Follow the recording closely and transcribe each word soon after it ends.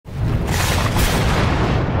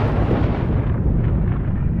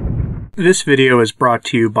This video is brought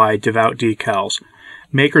to you by Devout Decals,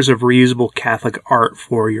 makers of reusable Catholic art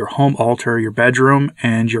for your home altar, your bedroom,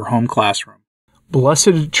 and your home classroom.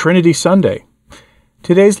 Blessed Trinity Sunday.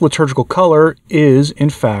 Today's liturgical color is, in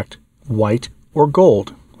fact, white or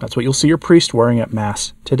gold. That's what you'll see your priest wearing at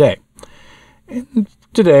Mass today. And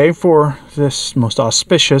today, for this most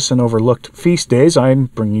auspicious and overlooked feast days, I'm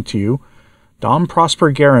bringing to you Dom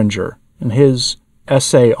Prosper Gueranger and his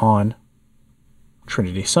essay on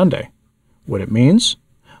Trinity Sunday, what it means,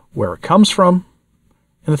 where it comes from,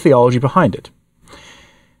 and the theology behind it.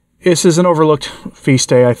 This is an overlooked feast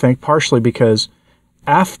day, I think, partially because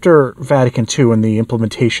after Vatican II and the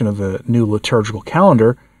implementation of the new liturgical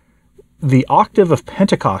calendar, the octave of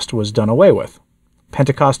Pentecost was done away with.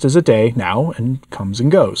 Pentecost is a day now and comes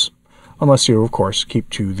and goes, unless you, of course, keep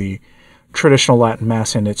to the traditional Latin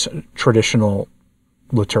Mass and its traditional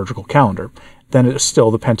liturgical calendar. Then it is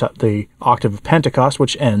still the octave of Pentecost,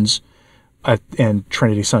 which ends and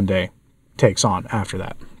Trinity Sunday takes on after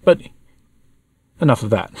that. But enough of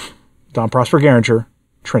that. Dom Prosper Gueranger,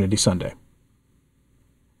 Trinity Sunday.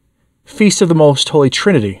 Feast of the Most Holy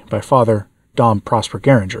Trinity by Father Dom Prosper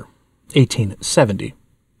Gueranger, 1870.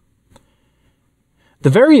 The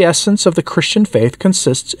very essence of the Christian faith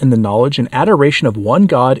consists in the knowledge and adoration of one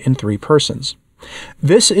God in three persons.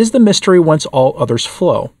 This is the mystery whence all others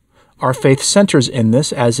flow. Our faith centers in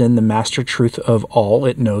this as in the master truth of all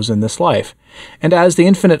it knows in this life, and as the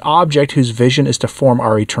infinite object whose vision is to form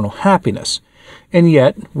our eternal happiness. And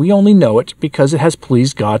yet, we only know it because it has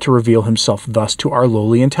pleased God to reveal himself thus to our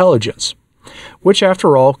lowly intelligence, which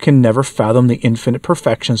after all can never fathom the infinite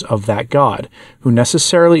perfections of that God, who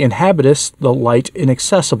necessarily inhabiteth the light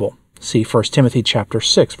inaccessible. See 1 Timothy chapter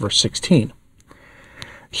 6, verse 16.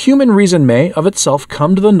 Human reason may, of itself,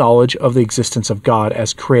 come to the knowledge of the existence of God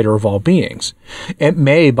as creator of all beings. It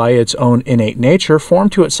may, by its own innate nature, form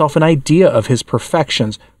to itself an idea of his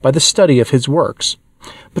perfections by the study of his works.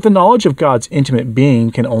 But the knowledge of God's intimate being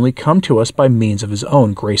can only come to us by means of his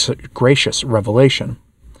own gracious revelation.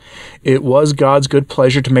 It was God's good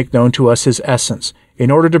pleasure to make known to us his essence, in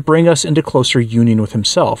order to bring us into closer union with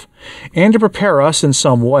himself, and to prepare us in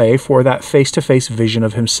some way for that face-to-face vision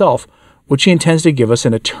of himself, which he intends to give us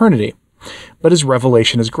in eternity. But his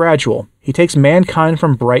revelation is gradual. He takes mankind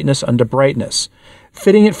from brightness unto brightness,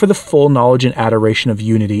 fitting it for the full knowledge and adoration of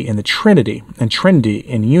unity in the Trinity, and Trinity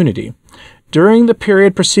in unity. During the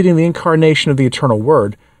period preceding the incarnation of the eternal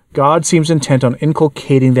Word, God seems intent on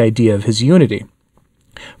inculcating the idea of his unity.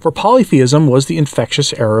 For polytheism was the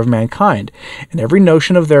infectious error of mankind, and every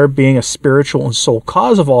notion of there being a spiritual and sole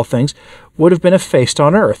cause of all things would have been effaced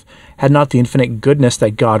on earth, had not the infinite goodness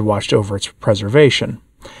that God watched over its preservation.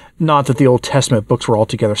 Not that the Old Testament books were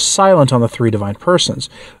altogether silent on the three divine persons,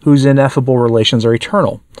 whose ineffable relations are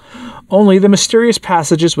eternal. Only the mysterious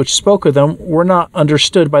passages which spoke of them were not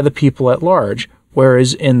understood by the people at large,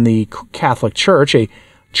 whereas in the Catholic Church a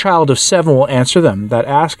child of 7 will answer them that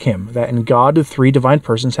ask him that in God the three divine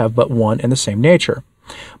persons have but one and the same nature,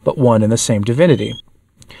 but one and the same divinity.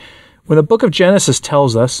 When the book of Genesis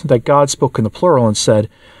tells us that God spoke in the plural and said,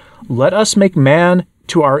 "Let us make man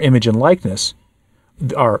to our image and likeness,"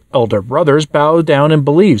 our elder brothers bow down and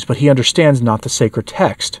believes, but he understands not the sacred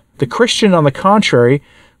text. The Christian, on the contrary,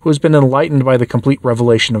 who has been enlightened by the complete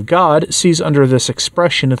revelation of God, sees under this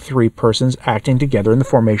expression of three persons acting together in the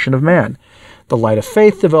formation of man. The light of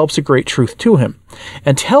faith develops a great truth to him,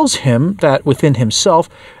 and tells him that within himself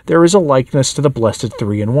there is a likeness to the blessed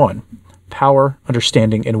three in one. Power,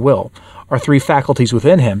 understanding, and will are three faculties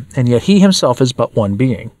within him, and yet he himself is but one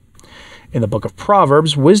being. In the book of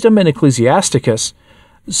Proverbs, Wisdom and Ecclesiasticus,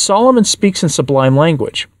 Solomon speaks in sublime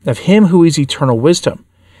language of him who is eternal wisdom.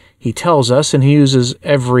 He tells us, and he uses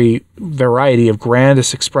every variety of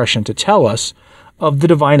grandest expression to tell us, of the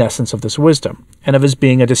divine essence of this wisdom, and of his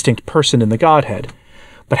being a distinct person in the Godhead.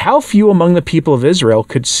 But how few among the people of Israel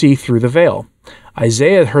could see through the veil.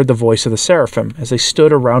 Isaiah heard the voice of the seraphim as they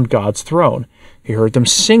stood around God's throne. He heard them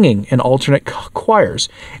singing in alternate choirs,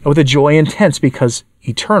 and with a joy intense because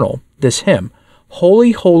eternal, this hymn,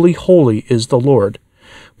 "Holy, holy, holy is the Lord."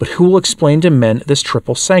 But who will explain to men this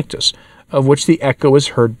triple sanctus, of which the echo is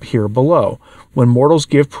heard here below, when mortals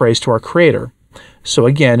give praise to our Creator? So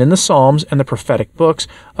again, in the Psalms and the prophetic books,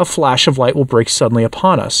 a flash of light will break suddenly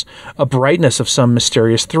upon us. A brightness of some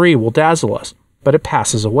mysterious three will dazzle us, but it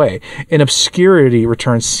passes away. In obscurity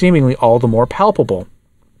returns seemingly all the more palpable.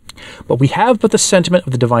 But we have but the sentiment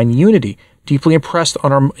of the divine unity deeply impressed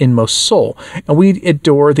on our inmost soul, and we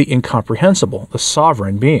adore the incomprehensible, the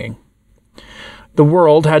sovereign being. The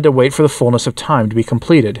world had to wait for the fullness of time to be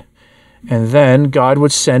completed. And then God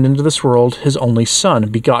would send into this world his only Son,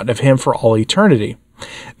 begotten of him for all eternity.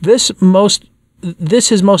 This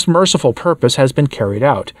his most merciful purpose has been carried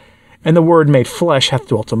out, and the Word made flesh hath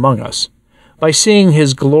dwelt among us. By seeing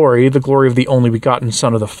his glory, the glory of the only begotten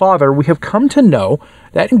Son of the Father, we have come to know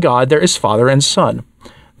that in God there is Father and Son.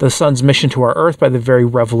 The Son's mission to our earth, by the very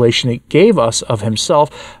revelation it gave us of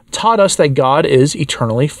himself, taught us that God is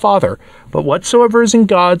eternally Father, but whatsoever is in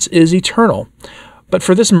God's is eternal. But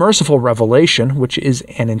for this merciful revelation, which is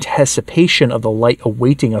an anticipation of the light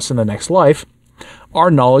awaiting us in the next life, our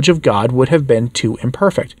knowledge of God would have been too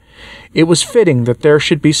imperfect. It was fitting that there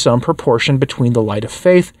should be some proportion between the light of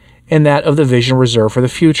faith and that of the vision reserved for the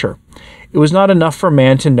future. It was not enough for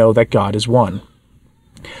man to know that God is one.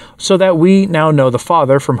 So that we now know the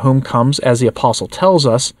Father, from whom comes, as the Apostle tells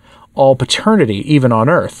us, all paternity, even on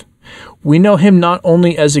earth. We know him not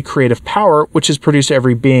only as a creative power which has produced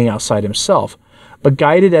every being outside himself, but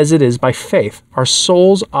guided as it is by faith, our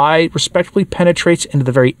soul's eye respectfully penetrates into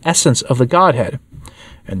the very essence of the Godhead.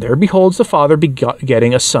 And there beholds the Father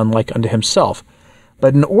begetting a Son like unto himself.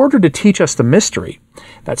 But in order to teach us the mystery,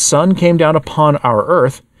 that Son came down upon our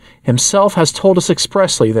earth, himself has told us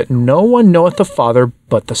expressly that no one knoweth the Father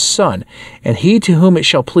but the Son, and he to whom it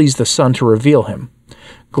shall please the Son to reveal him.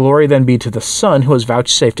 Glory then be to the Son who has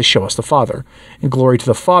vouchsafed to show us the Father, and glory to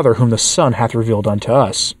the Father whom the Son hath revealed unto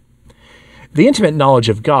us. The intimate knowledge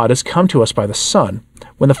of God has come to us by the Son,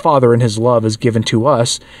 when the Father in his love is given to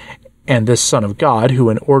us, and this Son of God, who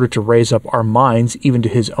in order to raise up our minds even to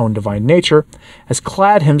his own divine nature, has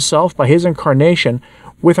clad himself by his incarnation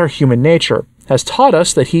with our human nature, has taught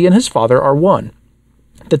us that he and his Father are one,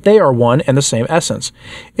 that they are one and the same essence,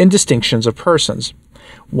 in distinctions of persons.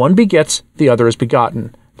 One begets, the other is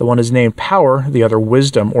begotten. The one is named power, the other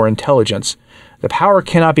wisdom or intelligence. The power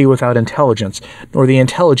cannot be without intelligence, nor the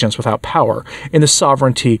intelligence without power, in the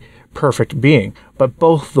sovereignty perfect being, but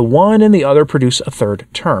both the one and the other produce a third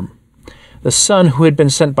term. The Son who had been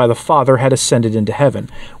sent by the Father had ascended into heaven,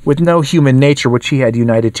 with no human nature which he had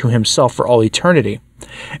united to himself for all eternity.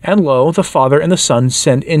 And lo, the Father and the Son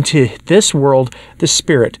send into this world the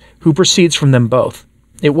Spirit, who proceeds from them both.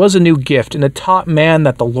 It was a new gift, and it taught man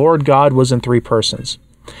that the Lord God was in three persons.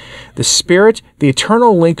 The Spirit, the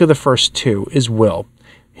eternal link of the first two, is will.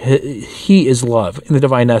 He is love, in the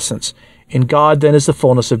divine essence. In God then is the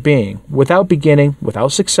fullness of being, without beginning,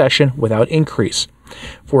 without succession, without increase.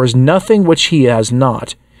 For is nothing which he has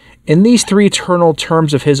not. In these three eternal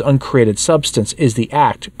terms of his uncreated substance is the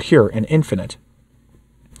act pure and infinite.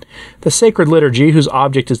 The sacred liturgy, whose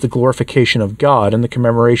object is the glorification of God and the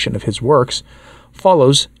commemoration of his works,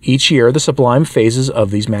 follows each year the sublime phases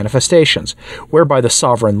of these manifestations, whereby the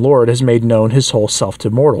sovereign Lord has made known his whole self to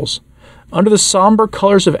mortals. Under the somber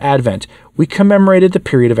colors of Advent, we commemorated the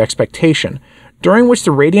period of expectation, during which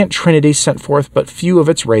the radiant Trinity sent forth but few of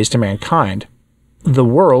its rays to mankind. The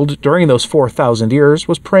world, during those 4,000 years,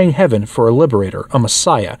 was praying heaven for a liberator, a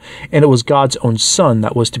Messiah, and it was God's own Son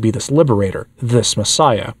that was to be this liberator, this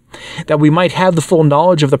Messiah. That we might have the full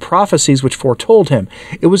knowledge of the prophecies which foretold him,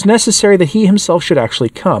 it was necessary that he himself should actually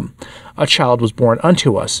come. A child was born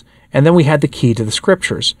unto us, and then we had the key to the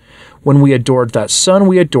Scriptures. When we adored that Son,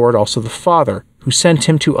 we adored also the Father, who sent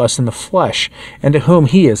him to us in the flesh, and to whom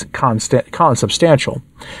he is consubstantial.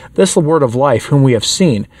 This the Word of life, whom we have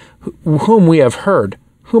seen, whom we have heard,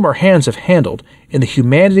 whom our hands have handled, in the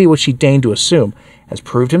humanity which he deigned to assume, has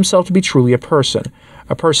proved himself to be truly a person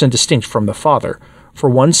distinct from the Father, for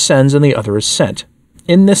one sends and the other is sent.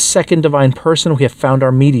 In this second divine person we have found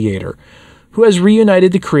our mediator, who has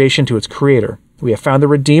reunited the creation to its creator. We have found the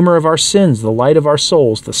Redeemer of our sins, the light of our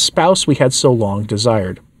souls, the spouse we had so long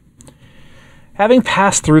desired. Having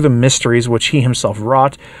passed through the mysteries which he himself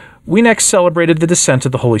wrought, we next celebrated the descent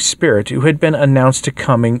of the Holy Spirit, who had been announced to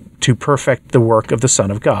coming to perfect the work of the Son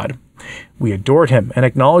of God. We adored him and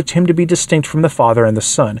acknowledged him to be distinct from the Father and the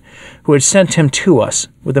Son, who had sent him to us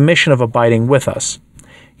with the mission of abiding with us.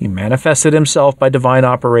 He manifested himself by divine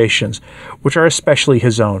operations, which are especially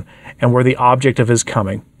his own, and were the object of his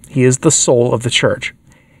coming. He is the soul of the Church.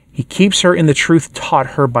 He keeps her in the truth taught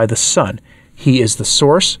her by the Son. He is the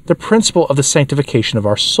source, the principle of the sanctification of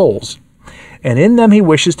our souls, and in them he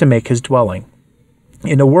wishes to make his dwelling.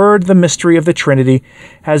 In a word, the mystery of the Trinity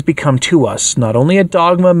has become to us not only a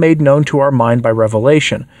dogma made known to our mind by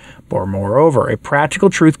revelation, but moreover a practical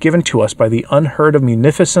truth given to us by the unheard of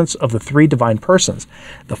munificence of the three divine persons,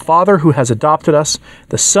 the Father who has adopted us,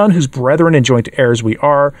 the Son whose brethren and joint heirs we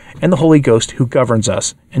are, and the Holy Ghost who governs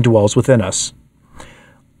us and dwells within us.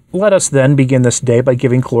 Let us then begin this day by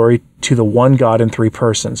giving glory to the one God in three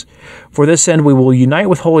persons. For this end we will unite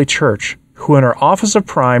with Holy Church, who in her office of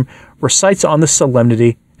prime recites on this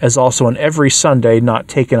solemnity, as also on every Sunday not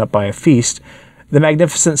taken up by a feast, the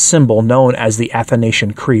magnificent symbol known as the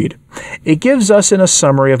Athanasian Creed. It gives us, in a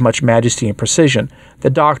summary of much majesty and precision, the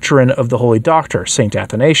doctrine of the Holy Doctor, St.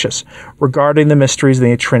 Athanasius, regarding the mysteries of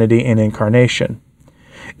the Trinity and Incarnation.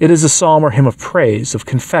 It is a psalm or hymn of praise, of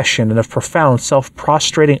confession, and of profound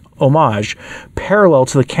self-prostrating homage, parallel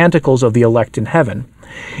to the canticles of the elect in heaven.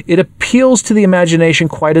 It appeals to the imagination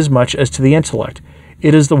quite as much as to the intellect.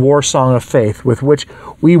 It is the war song of faith with which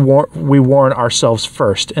we warn ourselves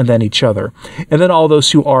first, and then each other, and then all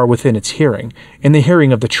those who are within its hearing, in the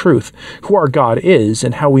hearing of the truth, who our God is,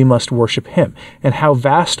 and how we must worship him, and how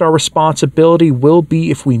vast our responsibility will be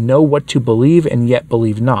if we know what to believe and yet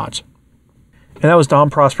believe not. And that was Dom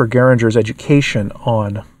Prosper Gueringer's education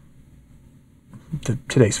on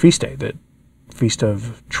today's feast day, the Feast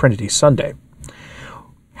of Trinity Sunday.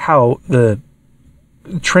 How the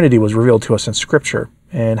Trinity was revealed to us in Scripture,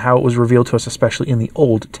 and how it was revealed to us especially in the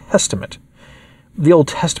Old Testament. The Old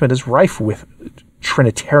Testament is rife with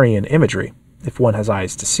Trinitarian imagery, if one has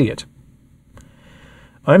eyes to see it.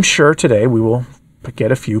 I'm sure today we will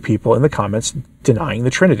get a few people in the comments denying the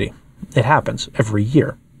Trinity. It happens every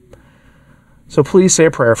year. So please say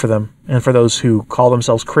a prayer for them, and for those who call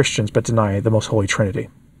themselves Christians but deny the Most Holy Trinity.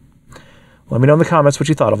 Let me know in the comments what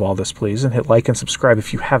you thought of all this, please, and hit like and subscribe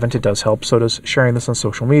if you haven't. It does help. So does sharing this on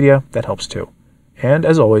social media. That helps too. And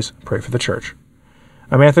as always, pray for the church.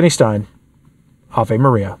 I'm Anthony Stine. Ave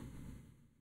Maria.